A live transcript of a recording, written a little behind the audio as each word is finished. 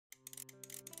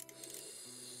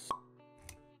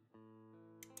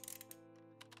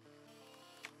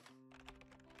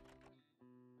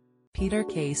Peter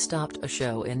Kay stopped a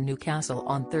show in Newcastle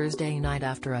on Thursday night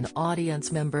after an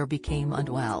audience member became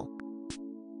unwell.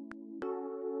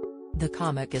 The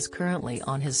comic is currently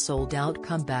on his sold-out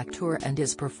comeback tour and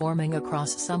is performing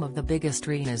across some of the biggest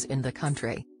arenas in the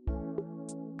country.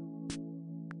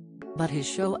 But his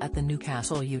show at the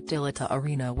Newcastle Utilita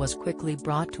Arena was quickly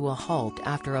brought to a halt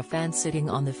after a fan sitting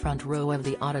on the front row of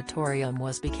the auditorium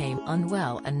became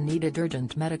unwell and needed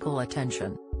urgent medical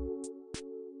attention.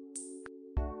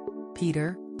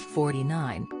 Peter,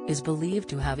 49, is believed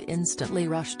to have instantly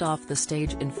rushed off the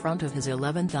stage in front of his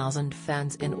 11,000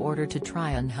 fans in order to try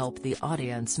and help the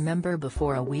audience member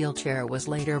before a wheelchair was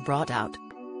later brought out.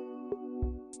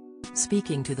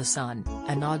 Speaking to The Sun,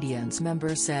 an audience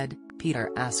member said,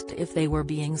 "Peter asked if they were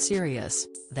being serious,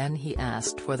 then he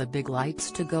asked for the big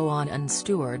lights to go on and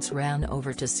stewards ran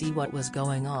over to see what was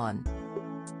going on.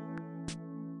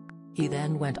 He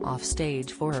then went off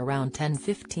stage for around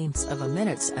 10/15 of a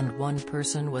minute and one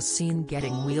person was seen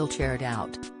getting wheelchaired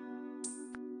out."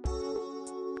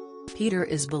 Peter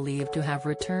is believed to have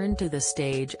returned to the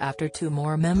stage after two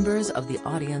more members of the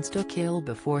audience took ill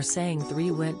before saying three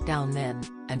went down then,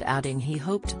 and adding he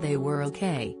hoped they were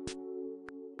okay.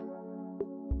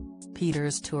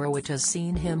 Peter's tour, which has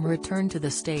seen him return to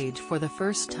the stage for the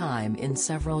first time in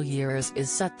several years, is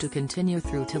set to continue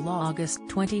through till August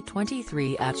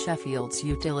 2023 at Sheffield's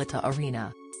Utilita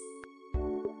Arena.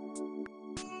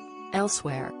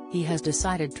 Elsewhere, he has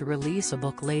decided to release a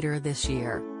book later this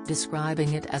year,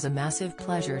 describing it as a massive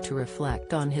pleasure to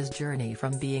reflect on his journey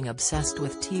from being obsessed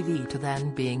with TV to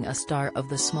then being a star of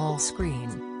the small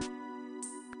screen.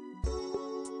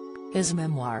 His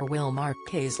memoir will mark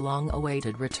Kay's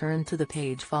long-awaited return to the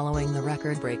page following the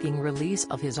record-breaking release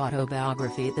of his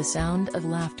autobiography The Sound of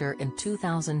Laughter in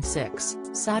 2006,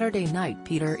 Saturday Night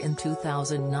Peter in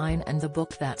 2009 and the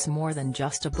book That's More Than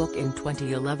Just a Book in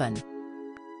 2011.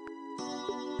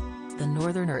 The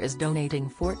Northerner is donating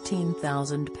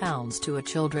 £14,000 to a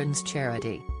children's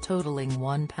charity, totalling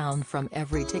 £1 from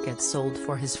every ticket sold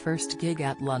for his first gig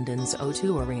at London's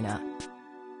O2 Arena.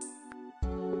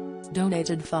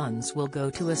 Donated funds will go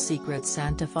to a Secret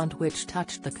Santa fund which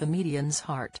touched the comedian's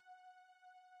heart.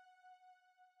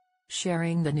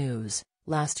 Sharing the news,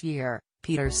 last year,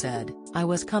 Peter said, "I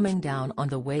was coming down on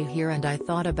the way here and I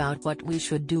thought about what we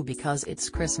should do because it's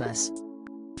Christmas.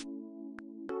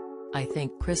 I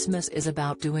think Christmas is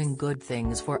about doing good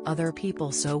things for other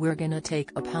people, so we're gonna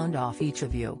take £1 off each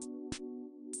of you.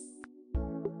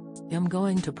 I'm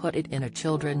going to put it in a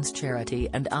children's charity,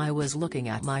 and I was looking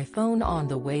at my phone on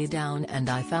the way down and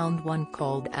I found one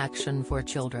called Action for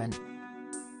Children.